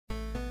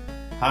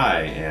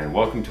Hi, and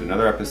welcome to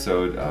another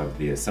episode of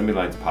the Assembly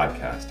Lines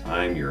Podcast.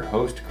 I'm your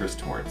host, Chris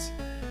Torrance.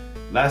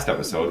 Last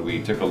episode,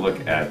 we took a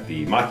look at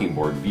the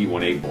Mockingboard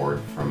v1a board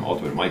from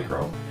Ultimate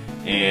Micro,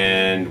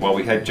 and while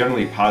we had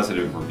generally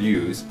positive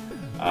reviews,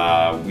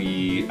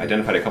 we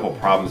identified a couple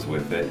problems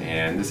with it,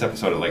 and this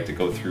episode I'd like to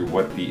go through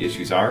what the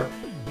issues are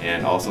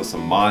and also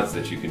some mods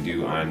that you can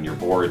do on your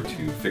board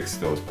to fix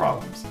those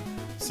problems.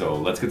 So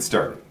let's get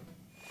started.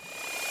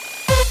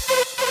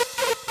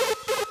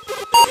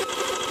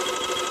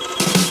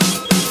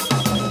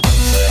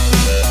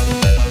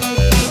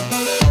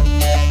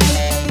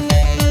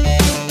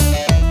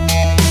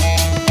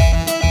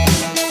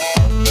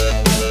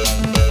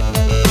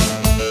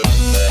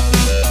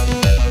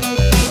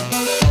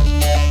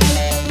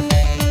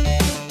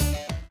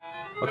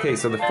 Okay,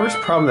 so the first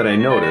problem that I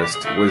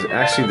noticed was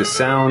actually the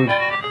sound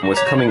was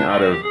coming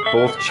out of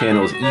both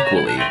channels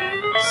equally.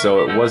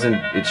 So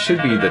it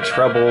should be the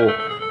treble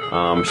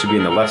should be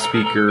in the left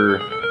speaker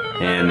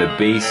and the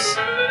bass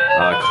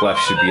clef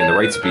should be in the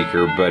right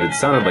speaker, but it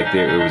sounded like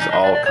it was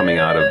all coming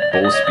out of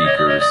both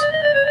speakers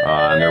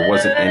and there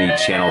wasn't any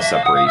channel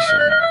separation.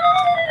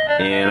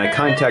 And I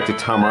contacted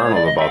Tom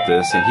Arnold about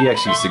this, and he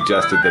actually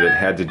suggested that it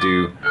had to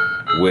do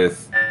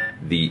with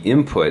the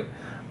input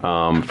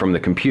from the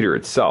computer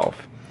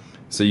itself.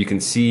 So you can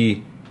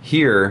see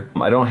here,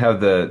 I don't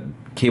have the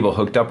cable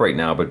hooked up right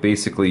now, but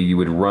basically you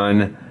would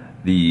run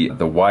the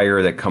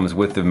wire that comes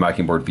with the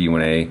Mockingboard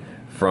v1a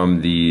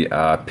from the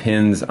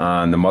pins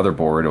on the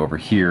motherboard over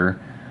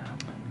here,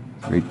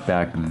 right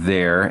back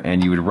there,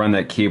 and you would run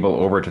that cable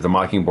over to the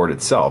Mockingboard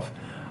itself.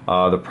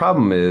 The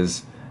problem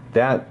is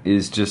that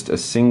is just a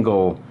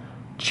single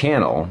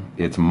channel,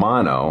 it's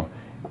mono,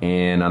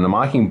 and on the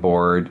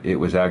Mockingboard it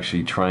was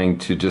actually trying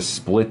to just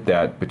split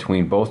that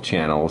between both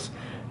channels,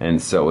 and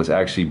so it was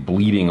actually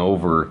bleeding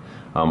over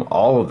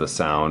all of the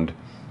sound,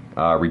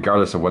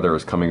 regardless of whether it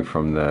was coming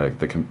from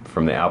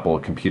the Apple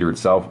computer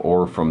itself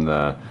or from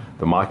the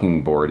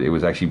Mockingboard. It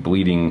was actually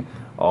bleeding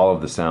all of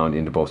the sound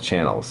into both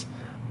channels.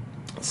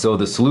 So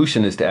the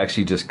solution is to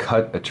actually just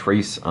cut a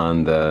trace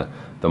on the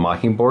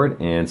Mockingboard,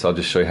 and so I'll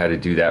just show you how to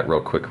do that real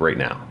quick right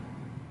now.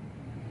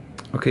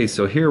 Okay,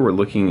 so here we're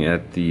looking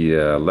at the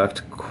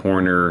left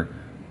corner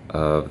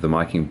of the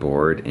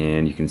Mockingboard,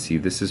 and you can see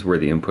this is where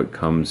the input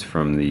comes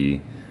from the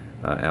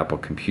Apple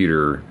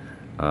computer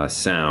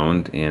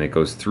sound, and it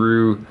goes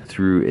through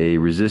a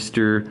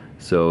resistor.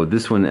 So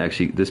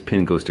this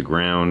pin goes to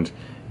ground,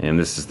 and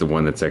this is the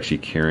one that's actually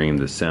carrying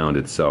the sound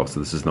itself. So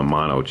this is the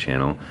mono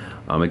channel.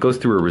 It goes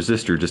through a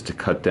resistor just to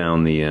cut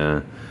down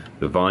the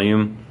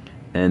volume,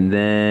 and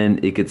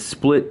then it gets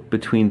split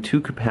between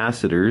two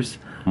capacitors,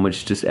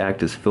 which just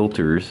act as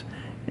filters.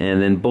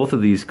 And then both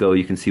of these go,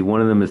 you can see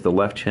one of them is the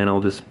left channel,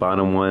 this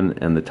bottom one,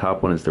 and the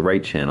top one is the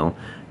right channel.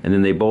 And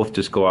then they both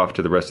just go off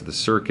to the rest of the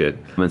circuit.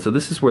 And so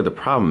this is where the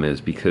problem is,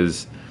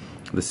 because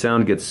the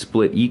sound gets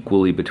split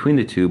equally between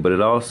the two, but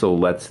it also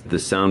lets the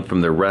sound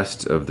from the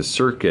rest of the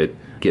circuit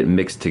get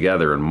mixed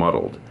together and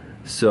muddled.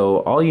 So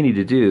all you need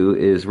to do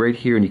is right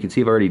here, and you can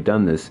see I've already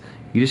done this,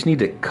 you just need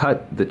to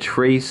cut the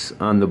trace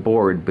on the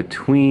board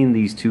between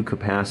these two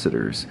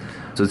capacitors.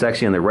 So it's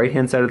actually on the right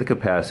hand side of the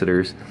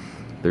capacitors.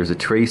 There's a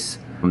trace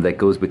that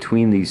goes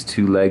between these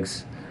two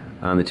legs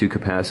on the two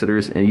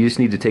capacitors, and you just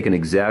need to take an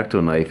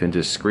X-Acto knife and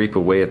just scrape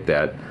away at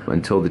that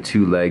until the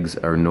two legs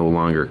are no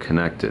longer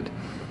connected.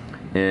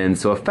 And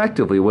so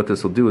effectively what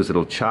this will do is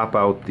it'll chop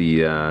out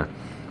the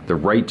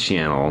right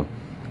channel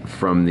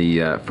from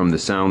the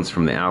sounds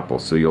from the Apple.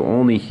 So you'll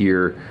only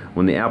hear,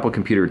 when the Apple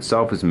computer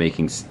itself is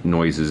making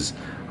noises,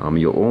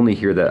 you'll only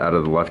hear that out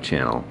of the left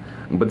channel.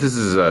 But this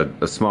is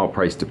a small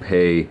price to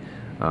pay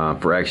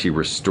for actually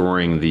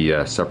restoring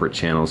the separate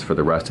channels for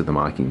the rest of the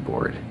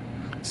Mockingboard.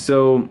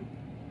 So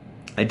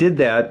I did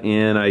that,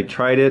 and I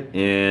tried it,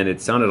 and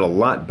it sounded a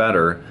lot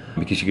better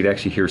because you could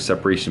actually hear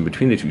separation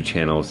between the two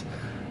channels.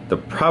 The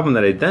problem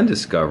that I then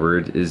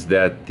discovered is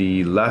that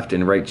the left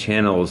and right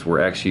channels were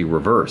actually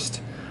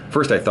reversed.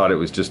 First I thought it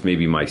was just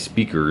maybe my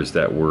speakers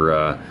that were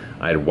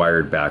I had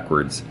wired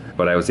backwards,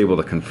 but I was able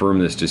to confirm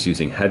this just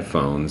using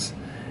headphones.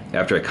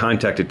 After I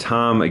contacted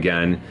Tom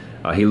again,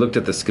 he looked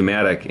at the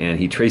schematic and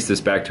he traced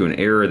this back to an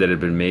error that had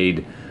been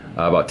made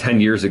about 10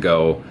 years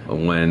ago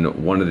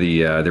when one of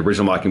the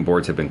original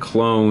Mockingboards had been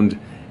cloned,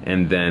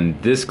 and then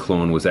this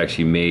clone was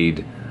actually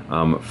made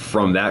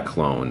from that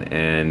clone.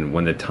 And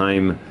when the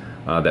time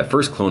that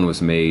first clone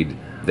was made,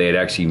 they had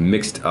actually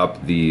mixed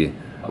up the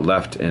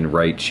left and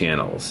right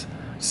channels.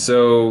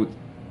 So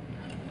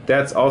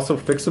that's also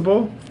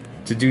fixable.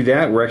 To do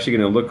that, we're actually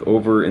going to look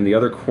over in the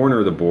other corner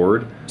of the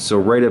board. So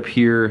right up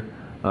here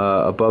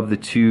above the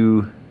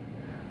two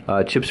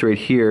chips right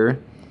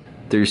here,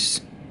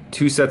 there's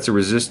two sets of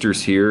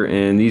resistors here,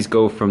 and these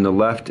go from the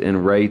left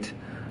and right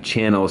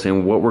channels.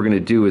 And what we're going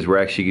to do is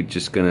we're actually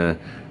just going to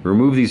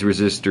remove these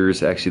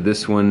resistors, actually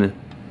this one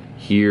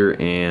here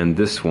and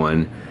this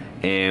one,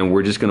 and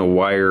we're just going to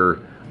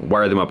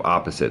wire them up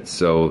opposite.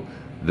 So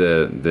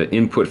the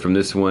input from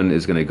this one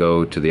is going to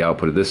go to the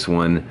output of this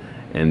one,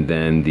 and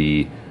then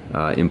the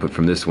input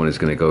from this one is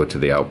going to go to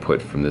the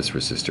output from this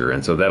resistor,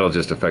 and so that'll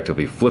just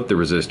effectively flip the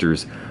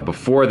resistors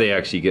before they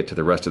actually get to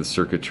the rest of the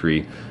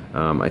circuitry.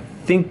 I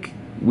think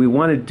we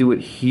want to do it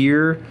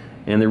here,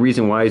 and the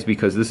reason why is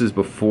because this is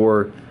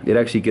before it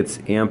actually gets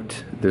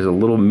amped. There's a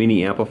little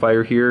mini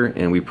amplifier here,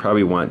 and we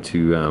probably want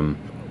to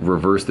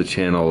reverse the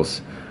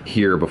channels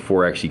here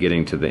before actually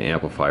getting to the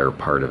amplifier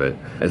part of it,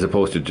 as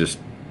opposed to just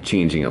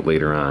changing it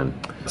later on.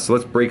 So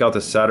let's break out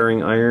the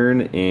soldering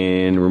iron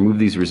and remove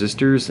these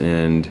resistors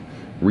and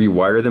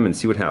rewire them and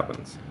see what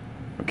happens.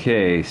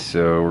 Okay,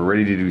 so we're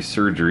ready to do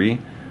surgery.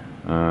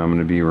 I'm going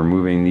to be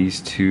removing these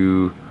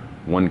two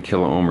 1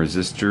 kilo ohm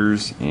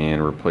resistors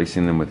and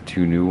replacing them with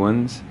 2 new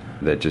ones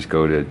that just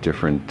go to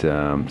different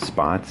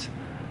spots.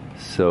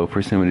 So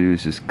first thing I'm going to do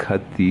is just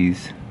cut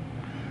these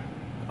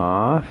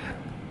off.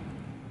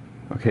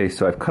 Okay,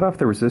 so I've cut off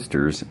the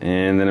resistors,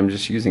 and then I'm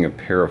just using a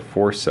pair of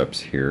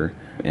forceps here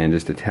and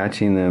just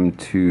attaching them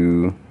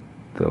to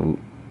the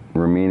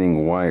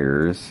remaining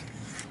wires,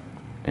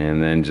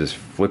 and then just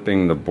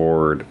flipping the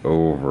board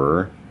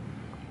over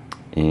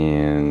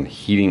and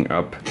heating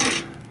up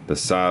the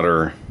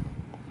solder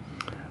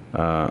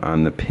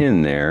on the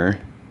pin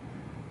there,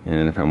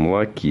 and if I'm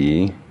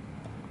lucky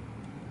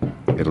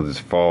it'll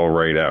just fall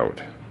right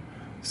out.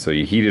 So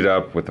you heat it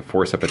up with the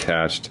forcep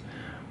attached,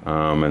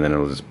 and then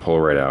it'll just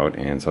pull right out.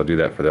 And so I'll do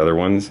that for the other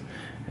ones,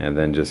 and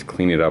then just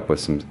clean it up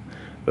with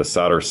the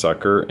solder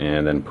sucker,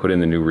 and then put in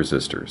the new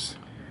resistors.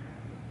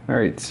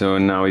 Alright, so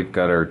now we've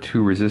got our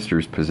 2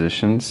 resistors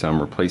positioned, so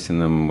I'm replacing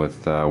them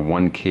with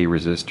 1K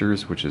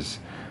resistors, which is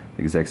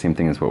the exact same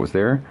thing as what was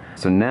there.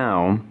 So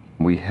now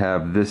we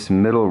have this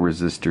middle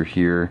resistor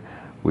here,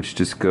 which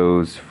just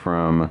goes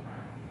from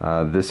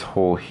this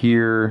hole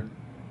here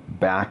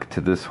back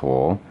to this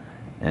hole,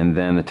 and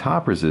then the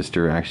top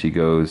resistor actually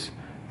goes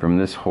from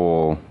this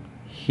hole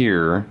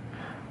here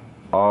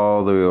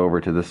all the way over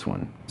to this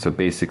one. So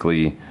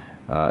basically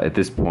at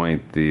this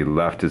point the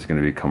left is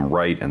going to become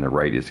right and the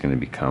right is going to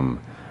become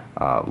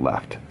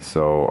left.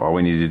 So all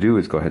we need to do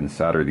is go ahead and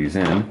solder these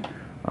in.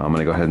 I'm going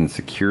to go ahead and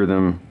secure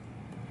them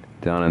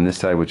down on this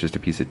side with just a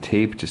piece of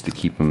tape just to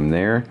keep them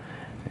there,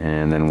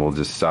 and then we'll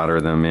just solder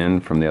them in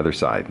from the other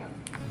side.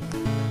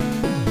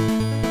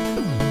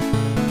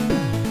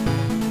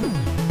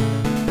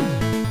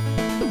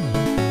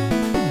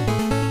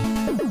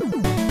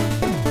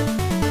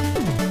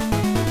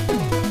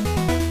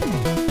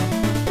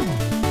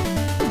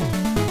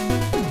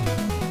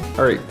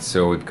 Alright,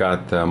 so we've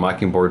got the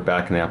Mockingboard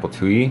back in the Apple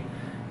IIe,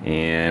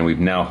 and we've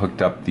now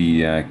hooked up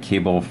the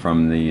cable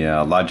from the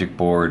logic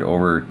board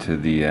over to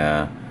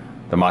the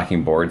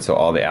Mockingboard, so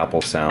all the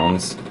Apple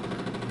sounds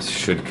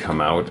should come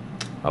out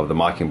of the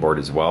Mockingboard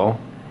as well.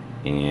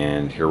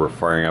 And here we're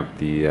firing up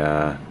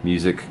the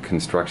music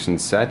construction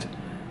set,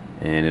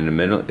 and in a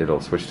minute it'll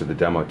switch to the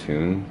demo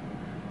tune.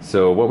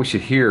 So what we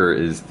should hear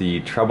is the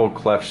treble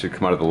clef should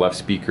come out of the left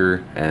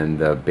speaker, and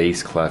the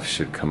bass clef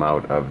should come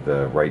out of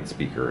the right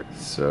speaker.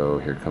 So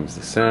here comes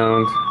the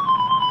sound,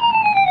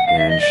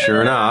 and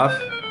sure enough.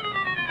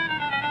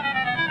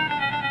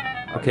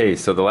 Okay,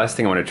 so the last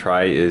thing I want to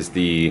try is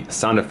the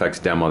sound effects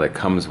demo that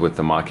comes with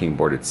the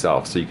Mockingboard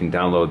itself. So you can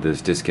download this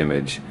disk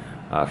image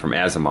from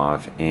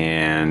Asimov,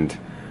 and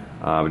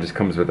it just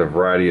comes with a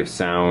variety of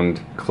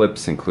sound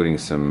clips, including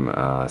some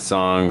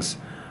songs.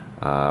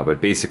 But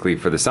basically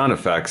for the sound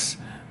effects,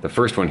 the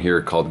first one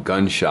here called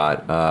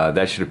Gunshot,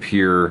 that should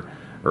appear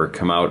or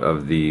come out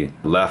of the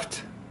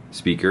left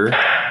speaker,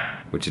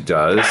 which it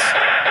does.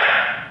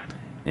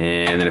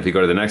 And then if you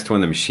go to the next one,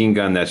 the machine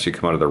gun, that should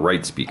come out of the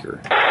right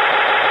speaker.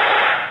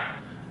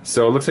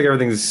 So it looks like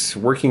everything's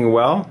working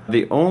well.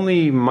 The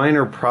only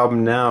minor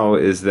problem now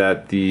is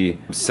that the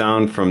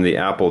sound from the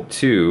Apple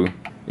II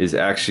is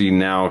actually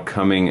now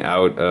coming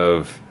out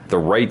of the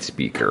right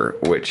speaker,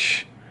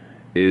 which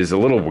is a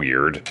little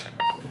weird.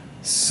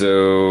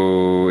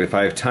 So if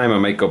I have time, I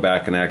might go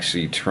back and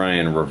actually try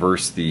and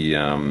reverse the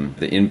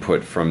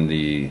input from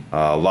the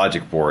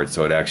logic board,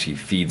 so it actually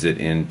feeds it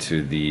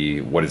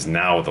into what is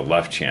now the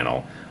left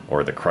channel,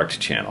 or the correct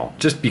channel.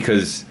 Just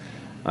because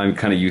I'm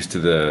kind of used to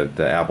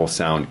the Apple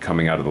sound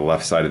coming out of the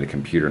left side of the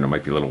computer, and it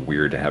might be a little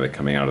weird to have it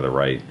coming out of the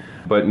right.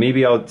 But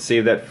maybe I'll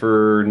save that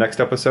for next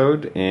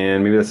episode,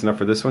 and maybe that's enough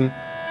for this one.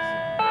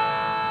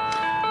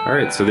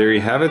 Alright, so there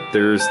you have it.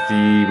 There's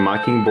the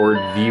Mockingboard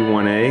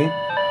v1a,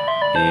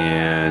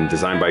 and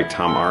designed by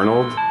Tom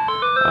Arnold.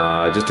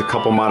 Just a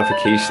couple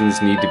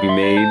modifications need to be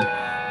made.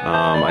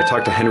 I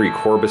talked to Henry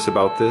Corbis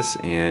about this,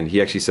 and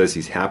he actually says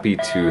he's happy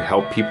to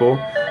help people.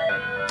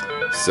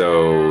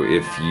 So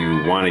if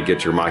you want to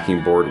get your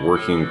Mockingboard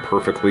working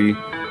perfectly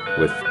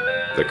with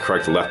the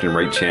correct left and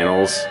right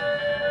channels,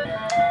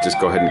 just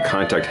go ahead and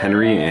contact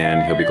Henry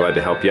and he'll be glad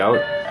to help you out.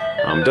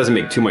 It doesn't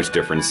make too much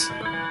difference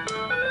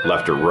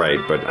left or right,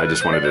 but I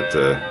just wanted it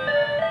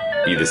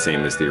to be the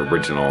same as the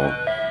original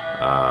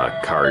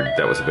card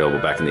that was available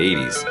back in the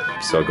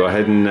 80s. So go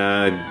ahead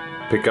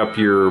and pick up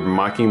your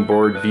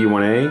Mockingboard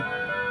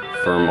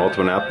v1a from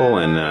Ultima Apple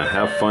and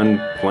have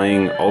fun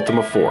playing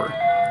Ultima 4.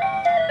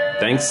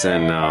 Thanks,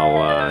 and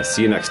I'll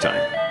see you next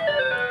time.